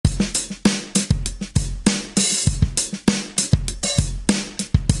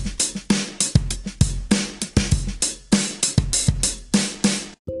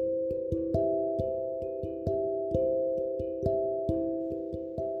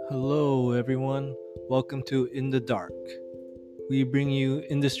Hello, everyone. Welcome to In the Dark. We bring you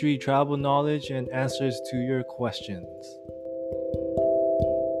industry travel knowledge and answers to your questions.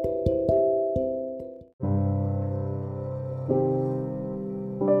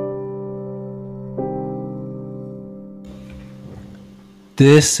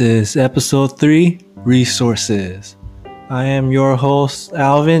 This is episode 3 Resources. I am your host,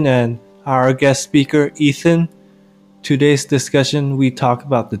 Alvin, and our guest speaker, Ethan. Today's discussion, we talk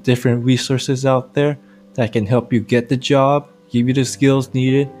about the different resources out there that can help you get the job, give you the skills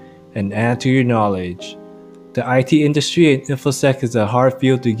needed, and add to your knowledge. The IT industry and InfoSec is a hard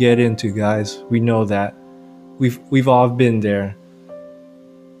field to get into, guys. We know that. We've all been there.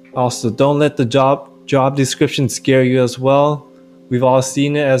 Also, don't let the job description scare you as well. We've all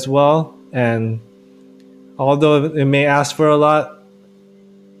seen it as well, and although it may ask for a lot,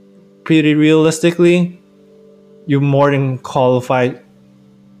 pretty realistically, you're more than qualified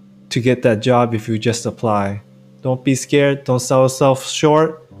to get that job if you just apply. Don't be scared, don't sell yourself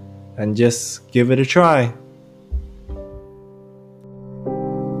short, and just give it a try.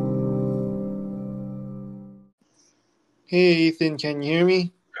 Hey Ethan, can you hear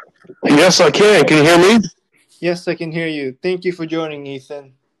me? Yes, I can. Can you hear me? Yes, I can hear you. Thank you for joining,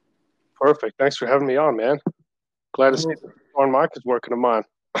 Ethan. Perfect. Thanks for having me on, man. Glad to see on mic is working on mine.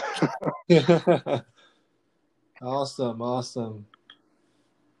 Awesome. All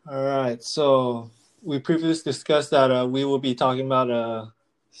right, so we previously discussed that we will be talking about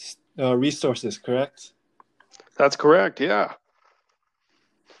resources, correct? That's correct, yeah.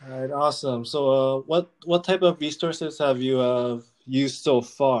 All right, awesome. So what type of resources have you used so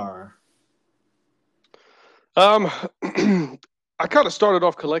far? I kind of started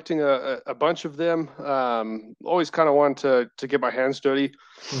off collecting a bunch of them. Always kind of wanted to get my hands dirty,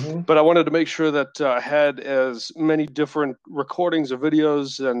 but I wanted to make sure that I had as many different recordings of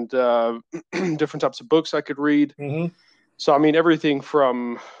videos and different types of books I could read. So, I mean, everything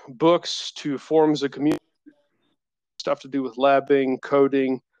from books to forums of community, stuff to do with labbing,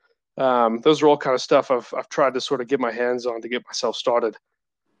 coding. Those are all kind of stuff I've tried to sort of get my hands on to get myself started.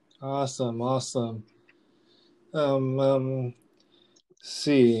 Awesome.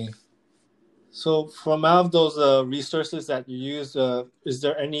 See. So from out of those resources that you use, is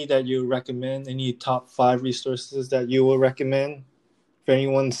there any that you recommend? Any top 5 resources that you will recommend for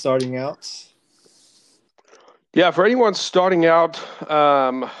anyone starting out? Yeah, for anyone starting out,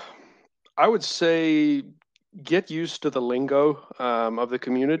 I would say get used to the lingo of the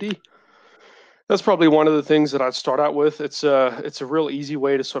community. That's probably one of the things that I'd start out with. It's a real easy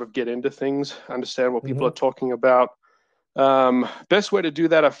way to sort of get into things, understand what people are talking about. Best way to do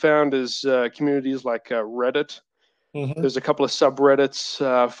that I've found is communities like Reddit. There's a couple of subreddits.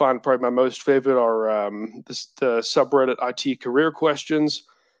 I find probably my most favorite are the subreddit IT career questions.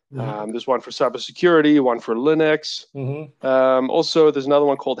 There's one for cybersecurity, one for Linux. Also, there's another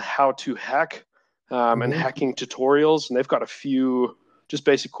one called How to Hack and hacking tutorials, and they've got a few just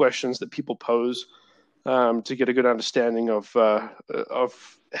basic questions that people pose to get a good understanding of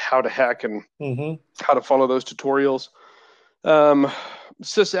how to hack and how to follow those tutorials.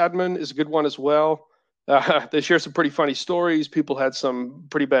 Sysadmin is a good one as well. They share some pretty funny stories. People had some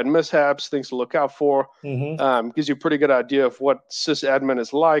pretty bad mishaps, things to look out for. Gives you a pretty good idea of what sysadmin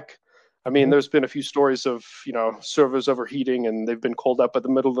is like. I mean, there's been a few stories of, servers overheating and they've been called up at the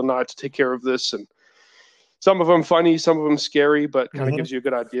middle of the night to take care of this. And some of them funny, some of them scary, but kind of gives you a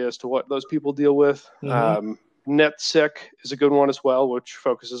good idea as to what those people deal with. NetSec is a good one as well, which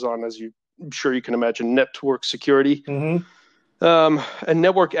focuses on, as I'm sure you can imagine, network security. And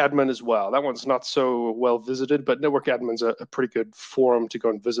network admin as well. That one's not so well visited, but network admin's a pretty good forum to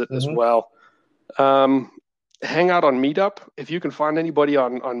go and visit as well. Hang out on Meetup. If you can find anybody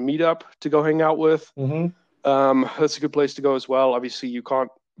on Meetup to go hang out with, that's a good place to go as well. Obviously, you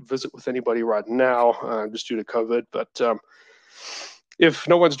can't visit with anybody right now just due to COVID, but if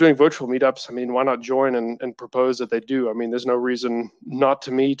no one's doing virtual meetups, I mean, why not join and propose that they do? I mean, there's no reason not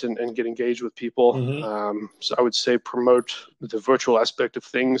to meet and get engaged with people. So I would say promote the virtual aspect of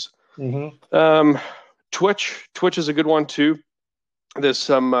things. Twitch is a good one too. There's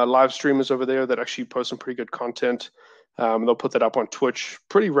some live streamers over there that actually post some pretty good content. They'll put that up on Twitch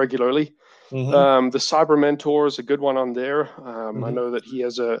pretty regularly. The Cyber Mentor is a good one on there. I know that he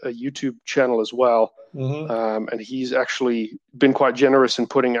has a YouTube channel as well. And he's actually been quite generous in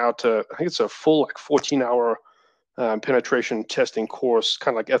putting out, I think it's a full 14-hour penetration testing course,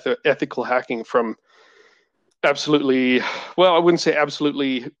 kind of like ethical hacking from absolutely, well, I wouldn't say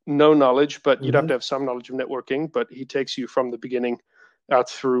absolutely no knowledge, but you'd have to have some knowledge of networking. But he takes you from the beginning out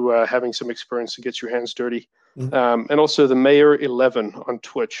through having some experience to get your hands dirty. And also the Mayor 11 on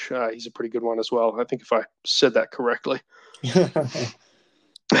Twitch. He's a pretty good one as well. I think if I said that correctly.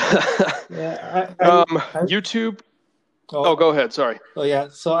 YouTube. Oh, go ahead. Sorry. Oh yeah.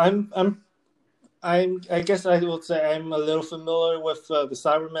 So I guess I would say I'm a little familiar with the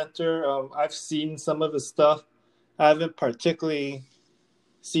Cybermentor. I've seen some of his stuff. I haven't particularly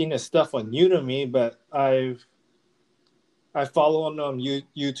seen his stuff on Udemy, but I follow him on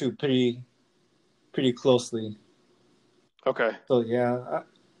YouTube pretty closely. Okay. So yeah,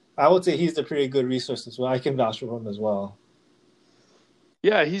 I would say he's a pretty good resource as well. I can vouch for him as well.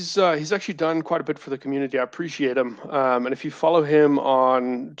 Yeah, he's actually done quite a bit for the community. I appreciate him. And if you follow him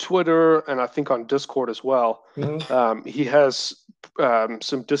on Twitter and I think on Discord as well, he has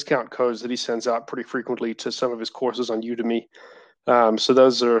some discount codes that he sends out pretty frequently to some of his courses on Udemy. So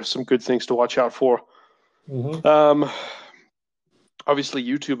those are some good things to watch out for. Obviously,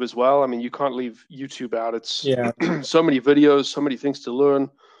 YouTube as well. I mean, you can't leave YouTube out. It's so many videos, so many things to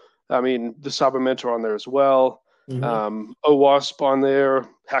learn. I mean, the Cybermentor on there as well. OWASP on there,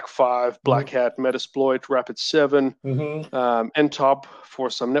 Hack5, Black Hat, Metasploit, Rapid7, NTOP for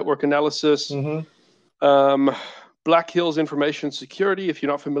some network analysis, Black Hills Information Security, if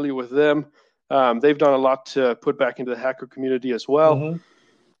you're not familiar with them. They've done a lot to put back into the hacker community as well.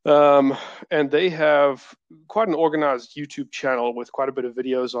 And they have quite an organized YouTube channel with quite a bit of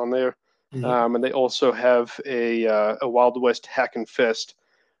videos on there. And they also have a Wild West Hack and Fest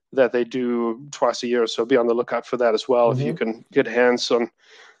that they do twice a year. So be on the lookout for that as well. If you can get hands on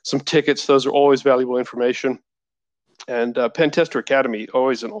some tickets, those are always valuable information. And Pentester Academy,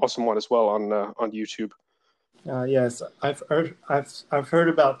 always an awesome one as well on YouTube. Yes, I've heard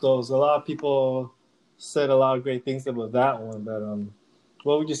about those. A lot of people said a lot of great things about that one. But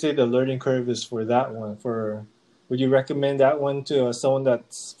what would you say the learning curve is for that one? Would you recommend that one to someone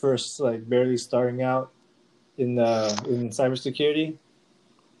that's first barely starting out in cybersecurity?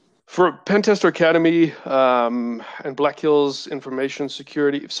 For Pentester Academy and Black Hills Information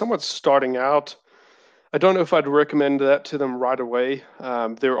Security, if someone's starting out, I don't know if I'd recommend that to them right away.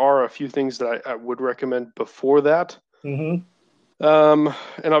 There are a few things that I would recommend before that. And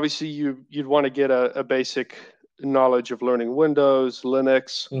obviously, you'd want to get a basic knowledge of learning Windows,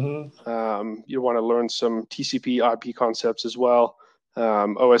 Linux. You want to learn some TCP, IP concepts as well.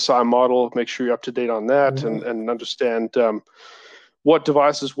 OSI model, make sure you're up to date on that and understand what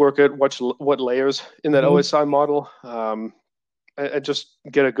devices work at what layers in that OSI model, and just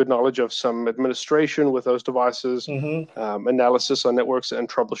get a good knowledge of some administration with those devices, analysis on networks, and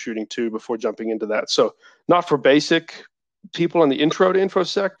troubleshooting too before jumping into that. So not for basic people in the intro to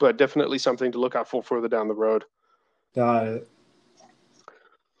InfoSec, but definitely something to look out for further down the road. Got it.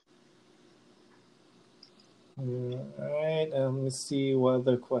 All right, let me see what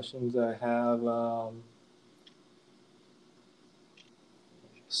other questions I have.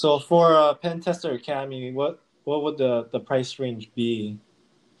 So for Pentester Academy, what would the price range be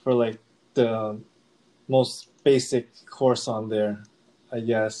for the most basic course on there, I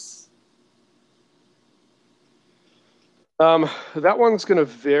guess? That one's going to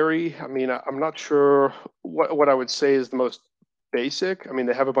vary. I mean, I'm not sure what I would say is the most basic. I mean,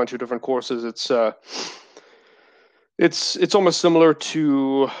 they have a bunch of different courses. It's almost similar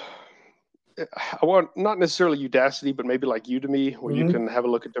to, not necessarily Udacity, but maybe like Udemy, where you can have a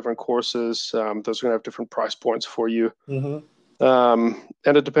look at different courses. Those are going to have different price points for you. And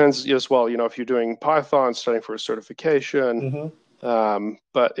it depends as well, if you're doing Python, studying for a certification.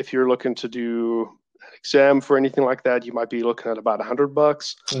 But if you're looking to do an exam for anything like that, you might be looking at about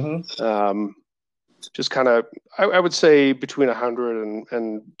 $100. Just kind of, I would say between $100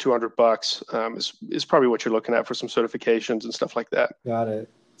 and $200 is probably what you're looking at for some certifications and stuff like that. Got it.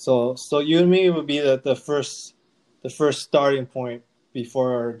 So Udemy would be the first starting point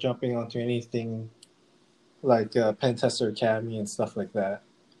before jumping onto anything like Pentester Academy and stuff like that.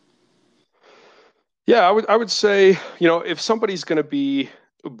 Yeah, I would say, if somebody's going to be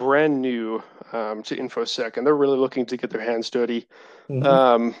brand new to InfoSec and they're really looking to get their hands dirty,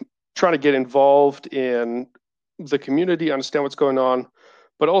 trying to get involved in the community, understand what's going on,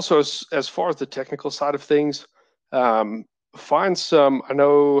 but also as far as the technical side of things, find some, I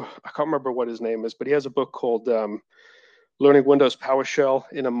can't remember what his name is, but he has a book called Learning Windows PowerShell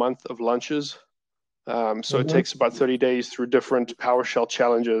in a Month of Lunches. So it takes about 30 days through different PowerShell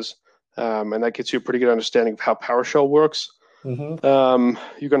challenges, and that gets you a pretty good understanding of how PowerShell works. You're going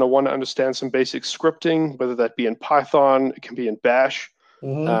to want to understand some basic scripting, whether that be in Python, it can be in Bash.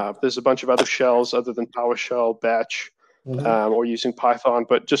 There's a bunch of other shells other than PowerShell, Batch, or using Python,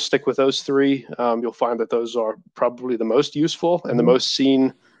 but just stick with those three. You'll find that those are probably the most useful and the most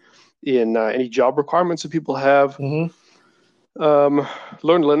seen in any job requirements that people have. Mm-hmm.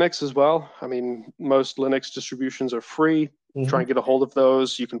 Learn Linux as well. I mean, most Linux distributions are free. Try Mm-hmm. and get a hold of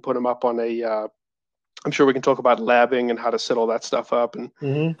those. You can put them up on a. I'm sure we can talk about labbing and how to set all that stuff up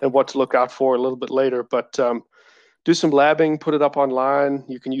Mm-hmm. and what to look out for a little bit later. But do some labbing, put it up online.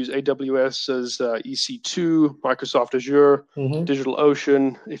 You can use AWS as EC2, Microsoft Azure, Mm-hmm.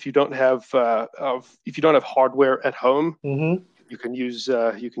 DigitalOcean. If you don't have hardware at home, Mm-hmm. you can use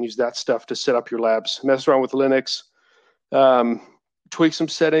that stuff to set up your labs. Mess around with Linux, um, tweak some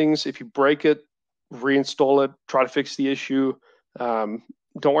settings. If you break it, reinstall it. Try to fix the issue.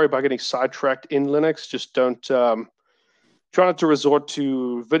 Don't worry about getting sidetracked in Linux. Just don't try not to resort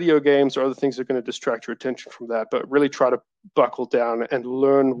to video games or other things that are going to distract your attention from that, but really try to buckle down and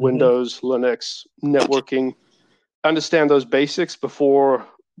learn Mm-hmm. Windows, Linux, networking, understand those basics before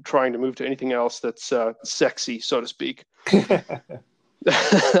trying to move to anything else that's sexy, so to speak. If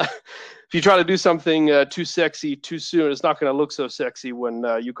you try to do something too sexy too soon, it's not going to look so sexy when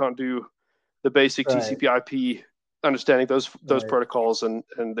you can't do the basic Right. TCP/IP, understanding those Right. protocols and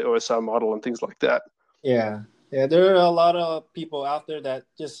the OSI model and things like that. Yeah. Yeah, there are a lot of people out there that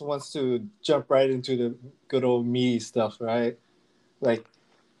just wants to jump right into the good old meaty stuff, right? Like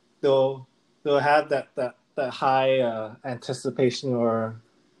they'll have that high anticipation or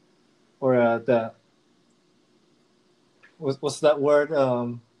the what's that word?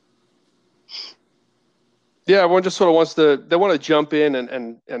 Yeah, everyone just sort of they want to jump in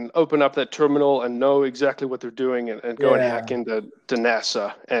and open up that terminal and know exactly what they're doing and go and hack into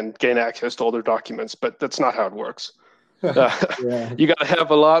NASA and gain access to all their documents. But that's not how it works. Yeah. You got to have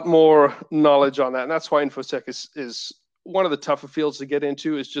a lot more knowledge on that. And that's why InfoSec is one of the tougher fields to get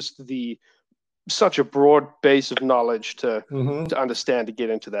into, is just such a broad base of knowledge to understand, to get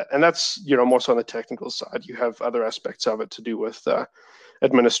into that. And that's, more so on the technical side. You have other aspects of it to do with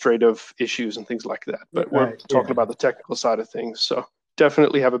administrative issues and things like that. But we're talking about the technical side of things. So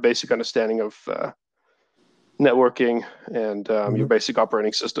definitely have a basic understanding of networking and your basic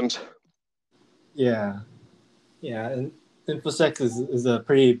operating systems. Yeah. Yeah. And InfoSec is a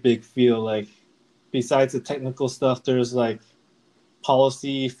pretty big field. Like, besides the technical stuff, there's like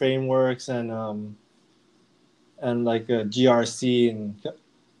policy frameworks and like a GRC and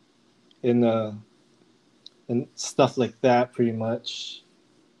stuff like that, pretty much.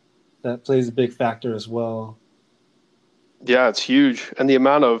 That plays a big factor as well. Yeah, it's huge. And the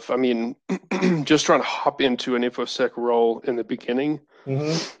amount of, just trying to hop into an InfoSec role in the beginning,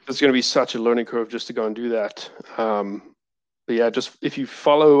 it's going to be such a learning curve just to go and do that. But yeah, just if you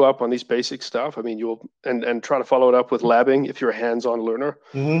follow up on these basic stuff, you'll and try to follow it up with labbing. If you're a hands-on learner,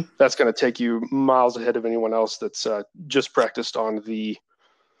 that's going to take you miles ahead of anyone else that's just practiced on the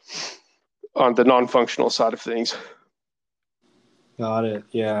non-functional side of things. Got it.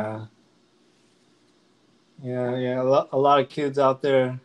 Yeah. Yeah. A lot of kids out there